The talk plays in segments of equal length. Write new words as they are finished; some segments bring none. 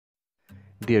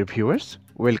Dear viewers,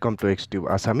 welcome to XTube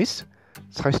Assamese.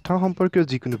 স্বাস্থ্য সম্পৰ্কীয়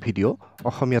যিকোনো ভিডিও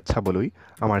অসমীয়াত চাবলৈ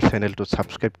আমাৰ চেনেলটো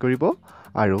সাবস্ক্ৰাইব কৰিব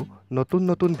আৰু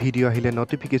নতুন ভিডিও আহিলে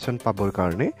নটিফিকেশন পাবৰ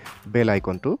কাৰণে বেল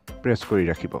আইকনটো প্ৰেছ কৰি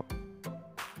ৰাখিব।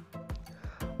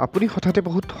 আপুনি হঠাতে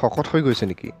বহুত শকত হৈ গৈছে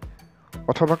নেকি?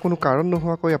 অথবা কোনো কাৰণ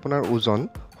নোহোৱাকৈ আপোনাৰ ওজন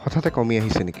হঠাতে কমি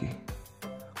আহিছে নেকি?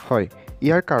 হয়,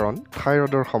 ইয়াৰ কাৰণ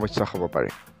থাইৰয়ডৰ সমস্যা হ'ব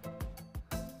পাৰে।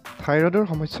 থাইৰয়ডৰ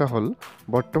সমস্যা হ'ল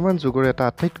বৰ্তমান যুগৰ এটা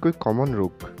আটাইতকৈ কমন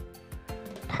ৰোগ।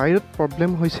 থাইৰয়ড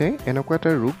প্ৰব্লেম হৈছে এনেকুৱা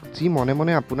এটা ৰোগ যি মনে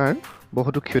মনে আপোনাৰ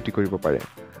বহুতো ক্ষতি কৰিব পাৰে।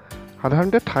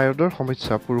 সাধাৰণতে থাইৰয়ডৰ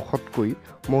সমস্যা পুৰুষতকৈ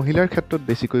মহিলাৰ ক্ষেত্ৰত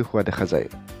বেছিকৈ হোৱা দেখা যায়।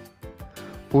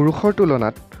 পুৰুষৰ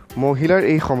তুলনাত মহিলাৰ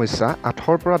এই সমস্যা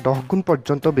 8 পৰা 10 গুণ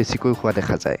পৰ্যন্ত বেছিকৈ হোৱা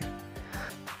দেখা যায়।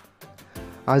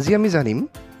 আজি আমি জানিম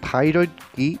থাইৰয়ড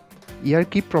কি, ইয়াৰ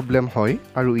কি প্ৰব্লেম হয়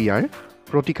আৰু ইয়াৰ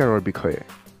প্ৰতিকাৰৰ বিষয়ে।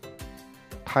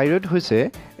 থাইৰয়ড হৈছে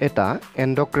এটা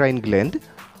এন্ডোক্ৰাইন গ্লেণ্ড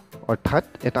অৰ্থাৎ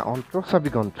এটা অন্তঃস্ৰাৱী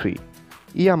গ্ৰন্থি।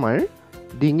 ই আমাৰ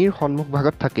ডিঙিৰ সন্মুখ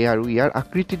ভাগত থাকে আৰু ইয়াৰ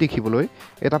আকৃতি দেখিবলৈ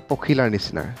এটা পখিলাৰ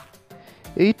নিচিনা।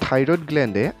 এই থাইৰয়ড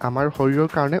গ্লেণ্ডে আমাৰ শৰীৰৰ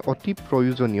কাৰণে অতি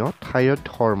প্ৰয়োজনীয় থাইৰয়ড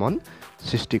হৰমন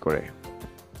সৃষ্টি কৰে।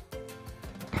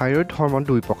 থাইৰয়ড হৰমন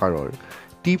দুই প্ৰকাৰৰ,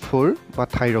 T4 বা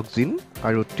থাইৰক্সিন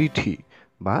আৰু T3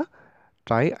 বা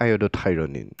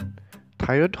ট্ৰাইআয়োডোথাইৰনিন।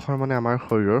 থাইৰয়ড হৰমনে আমাৰ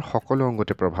শৰীৰৰ সকলো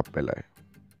অংগতে প্ৰভাৱ পেলায়।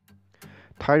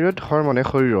 থাইৰয়ড হৰমনে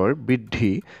শৰীৰৰ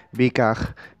বৃদ্ধি, বিকাশ,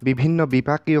 বিভিন্ন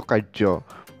বিপাকীয় কাৰ্য,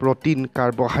 প্ৰটিন,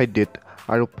 কাৰ্বহাইড্ৰেট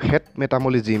আৰু ফেট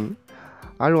মেটাবলিজিম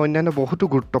আৰু অন্যান্য বহুতো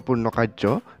গুৰুত্বপূৰ্ণ কাৰ্য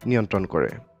নিয়ন্ত্ৰণ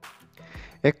কৰে।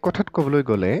 এক কথাত ক'বলৈ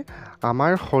গ'লে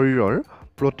আমাৰ শৰীৰৰ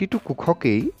প্ৰতিটো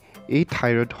কোষকেই এই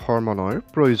থাইৰয়ড হৰমনৰ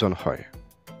প্ৰয়োজন হয়।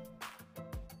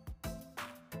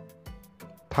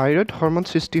 থাইৰয়ড হৰমন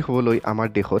সৃষ্টি হ'বলৈ আমাৰ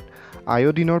দেহত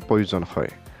আয়োডিনৰ প্ৰয়োজন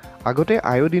হয়। আগতে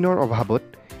আয়োডিনৰ অভাৱত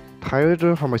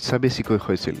থাইৰয়ডৰ সমস্যা বেছিকৈ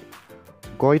হৈছিল।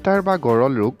 গইটাৰ বা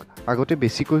গৰল ৰোগ আগতে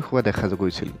বেছিকৈ হোৱা দেখা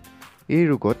গৈছিল। এই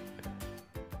ৰোগত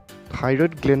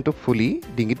থাইৰয়ড গ্লেণ্ডটো ফুলি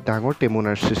ডিঙিত ডাঙৰ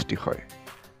টেমুনাৰ সৃষ্টি হয়।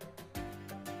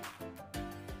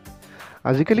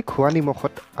 আজিকালি খোৱা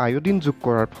নিমখত আয়োডিন যোগ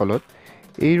কৰাৰ ফলত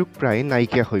এই ৰোগ প্ৰায়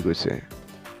নাইকিয়া হৈ গৈছে।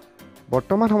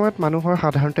 বৰ্তমান সময়ত মানুহৰ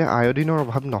সাধাৰণতে আয়োডিনৰ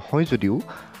অভাৱ নহয় যদিও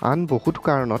আন বহুতো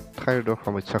কাৰণত থাইৰয়ডৰ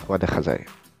সমস্যা হোৱা দেখা যায়।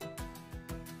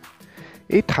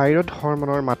 এই থাইৰয়ড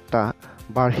হৰমনৰ মাত্ৰা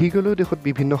বাঢ়ি গ'লেও দেহত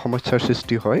বিভিন্ন সমস্যাৰ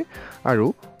সৃষ্টি হয় আৰু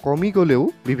কমি গ'লেও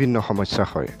বিভিন্ন সমস্যা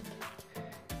হয়।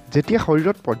 যেতিয়া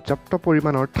শৰীৰত পৰ্যাপ্ত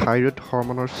পৰিমাণৰ থাইৰয়ড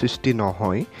হৰমনৰ সৃষ্টি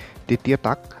নহয় তেতিয়া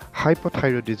তাক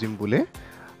হাইপথ্ৰাইৰয়ডিজম বোলে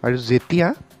আৰু যেতিয়া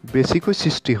বেছিকৈ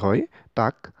সৃষ্টি হয়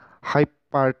তাক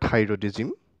হাইপাৰথাইৰয়ডিজম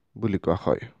বুলি কোৱা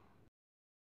হয়।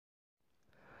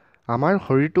 আমাৰ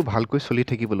শৰীৰটো ভালকৈ চলি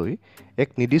থাকিবলৈ এক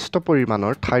নিৰ্দিষ্ট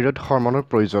পৰিমাণৰ থাইৰয়ড হৰমনৰ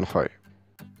প্ৰয়োজন হয়।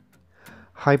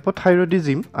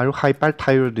 হাইপথ্ৰাইৰয়ডিজম আৰু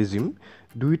হাইপাৰথাইৰয়ডিজম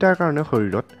দুয়োটাৰ কাৰণে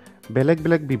শৰীৰত বেলেগ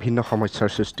বেলেগ বিভিন্ন সমস্যাৰ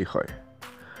সৃষ্টি হয়।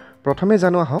 প্ৰথমে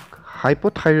জানো আহক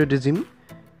হাইপথ্ৰাইৰয়ডিজম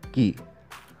কি?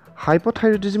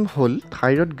 হাইপথ্ৰাইৰয়ডিজম হ'ল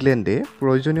থাইৰয়ড গ্লেণ্ডে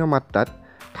প্ৰয়োজনীয় মাত্ৰাত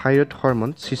থাইৰয়ড হৰমন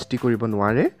সৃষ্টি কৰিব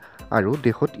নোৱাৰে আৰু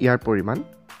দেহত ইয়াৰ পৰিমাণ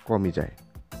কমি যায়।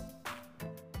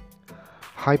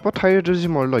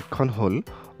 হাইপথ্ৰাইৰয়ডিজমৰ লক্ষণ হ'ল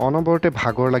অনবৰতে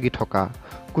ভাগৰ লাগি থকা,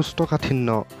 কোষ্ঠকাঠিন্য,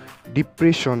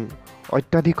 ডিপ্ৰেশ্যন,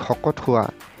 অত্যাধিক শকত হোৱা,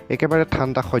 একেবাৰে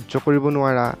ঠাণ্ডা সহ্য কৰিব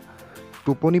নোৱাৰা,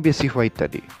 টোপনি বেছি হোৱা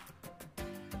ইত্যাদি।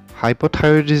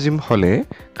 হাইপথ্ৰাইৰয়ডিজম হ'লে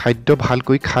খাদ্য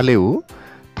ভালকৈ খালেও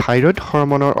থাইৰয়ড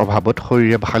হৰমনৰ অভাৱত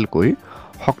শৰীৰে ভালকৈ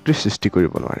শক্তি সৃষ্টি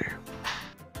কৰিব নোৱাৰে।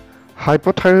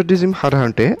 হাইপথ্ৰাইৰয়ডিজম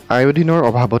সাধাৰণতে আয়োডিনৰ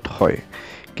অভাৱত হয়।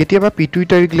 কেতিয়াবা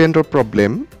পিটুইটাৰী গ্লেণ্ডৰ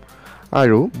প্ৰব্লেম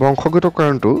আৰু বংশগত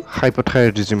কাৰণটো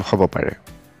হাইপথ্ৰাইৰয়ডিজম হ'ব পাৰে।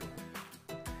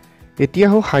 এতিয়া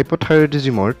হওক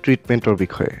হাইপথ্ৰাইৰয়ডিজমৰ ট্ৰিটমেণ্টৰ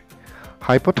বিষয়ে।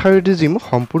 হাইপথ্ৰাইৰয়ডিজম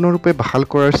সম্পূৰ্ণৰূপে ভাল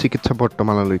কৰাৰ চিকিৎসা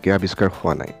বৰ্তমানলৈকে আৱিষ্কাৰ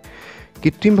হোৱা নাই।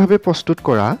 কৃত্ৰিমভাৱে প্ৰস্তুত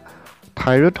কৰা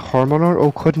থাইৰয়ড হৰমনৰ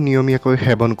ঔষধ নিয়মীয়াকৈ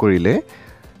সেৱন কৰিলে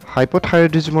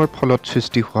হাইপথ্ৰাইৰয়ডিজমৰ ফলত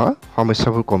সৃষ্টি হোৱা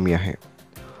সমস্যাবোৰ কমি আহে।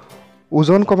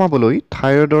 ওজন কমাবলৈ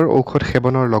থাইৰয়ডৰ ঔষধ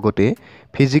সেৱনৰ লগতে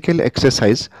ফিজিকেল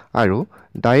এক্সাৰচাইজ আৰু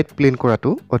ডায়েট প্লেন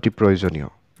কৰাটো অতি প্ৰয়োজনীয়।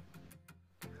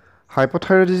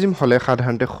 হাইপথ্ৰাইৰয়ডিজম হ'লে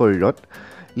সাধাৰণতে শৰীৰত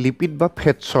লিপিড বা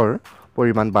ফেটছৰ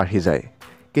পৰিমাণ বাঢ়ি যায়।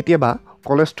 কেতিয়াবা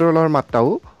কলেষ্ট্ৰলৰ মাত্ৰাও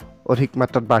অধিক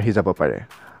মাত্ৰাত বাঢ়ি যাব পাৰে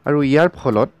আৰু ইয়াৰ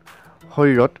ফলত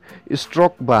শৰীৰত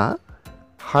ষ্ট্ৰক বা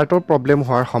হাৰ্টৰ প্ৰব্লেম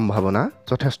হোৱাৰ সম্ভাৱনা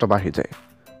যথেষ্ট বাঢ়ি যায়।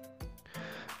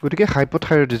 গতিকে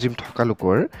হাইপথ্ৰাইৰয়ডিজম থকা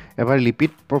লোকৰ এবাৰ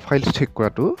লিপিড প্ৰফাইল চেক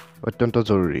কৰাটো অত্যন্ত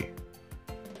জৰুৰী।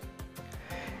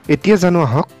 এতিয়া জানো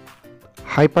আহক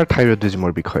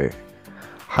হাইপাৰথাইৰয়ডিজমৰ বিষয়ে।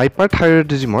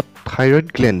 হাইপাৰথাইৰয়ডিজমত থাইৰয়ড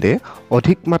গ্লেণ্ডে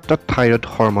অধিক মাত্ৰাত থাইৰয়ড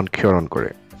হৰমন ক্ষৰণ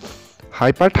কৰে।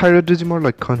 হাইপাৰথাইৰয়ডিজমৰ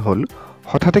লক্ষণ হ'ল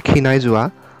হঠাতে ক্ষীণাই যোৱা,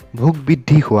 ভোক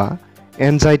বৃদ্ধি হোৱা,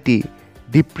 এনজাইটি,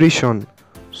 ডিপ্ৰেশ্যন,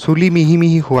 চুলি মিহি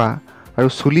মিহি হোৱা আৰু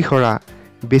চুলি সৰা,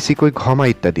 বেছিকৈ ঘমা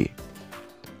ইত্যাদি।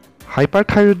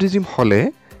 হাইপাৰথাইৰয়ডিজম হ'লে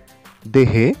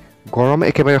দেহে গৰম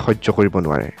একেবাৰে সহ্য কৰিব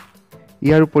নোৱাৰে।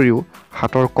 ইয়াৰ উপৰিও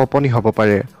হাতৰ কঁপনি হ'ব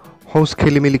পাৰে, শৌচ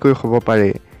খেলিমেলিকৈ হ'ব পাৰে,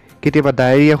 কেতিয়াবা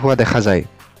ডায়েৰিয়া হোৱা দেখা যায়।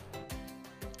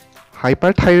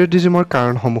 হাইপাৰথাইৰয়ডিজমৰ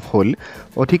কাৰণসমূহ হ'ল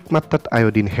অধিক মাত্ৰাত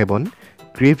আয়ডিন সেৱন,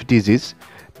 গ্ৰেভ ডিজিজ,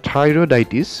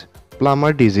 থাইৰয়ডাইটিছ,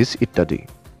 প্লামাৰ ডিজিজ ইত্যাদি।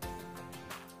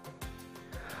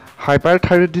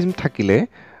 হাইপাৰথাইৰয়ডিজম থাকিলে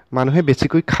মানুহে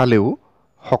বেছিকৈ খালেও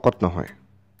শকত নহয়।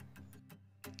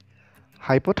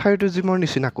 হাইপ'থাইৰয়ডিজমৰ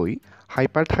নিচিনাকৈ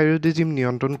হাইপাৰথাইৰয়ডিজম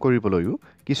নিয়ন্ত্ৰণ কৰিবলৈও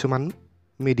কিছুমান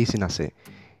মেডিচিন আছে।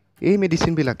 এই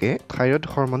মেডিচিনবিলাকে থাইৰয়ড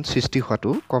হৰম'ন সৃষ্টি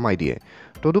হোৱাটো কমাই দিয়ে।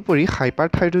 তদুপৰি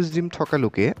হাইপাৰথাইৰয়ডিজম থকা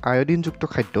লোকে আয়ডিনযুক্ত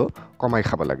খাদ্য কমাই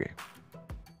খাব লাগে।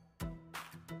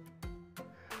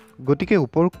 গতিকে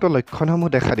উপৰোক্ত লক্ষণসমূহ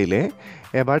দেখা দিলে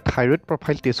এবাৰ থাইৰয়ড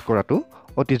প্ৰফাইল টেষ্ট কৰাটো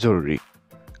অতি জৰুৰী।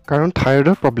 কাৰণ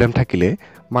থাইৰয়ডৰ প্ৰব্লেম থাকিলে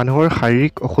মানুহৰ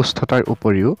শাৰীৰিক অসুস্থতাৰ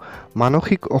উপৰিও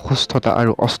মানসিক অসুস্থতা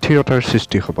আৰু অস্থিৰতাৰ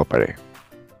সৃষ্টি হ'ব পাৰে।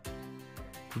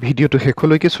 ভিডিঅ'টো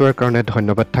শেষলৈকে চোৱাৰ কাৰণে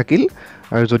ধন্যবাদ থাকিল।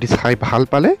 আৰু যদি চাই ভাল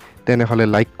পালে তেনেহ'লে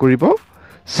লাইক কৰিব,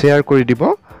 শ্বেয়াৰ কৰি দিব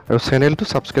আৰু চেনেলটো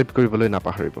ছাবস্ক্ৰাইব কৰিবলৈ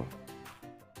নাপাহৰিব।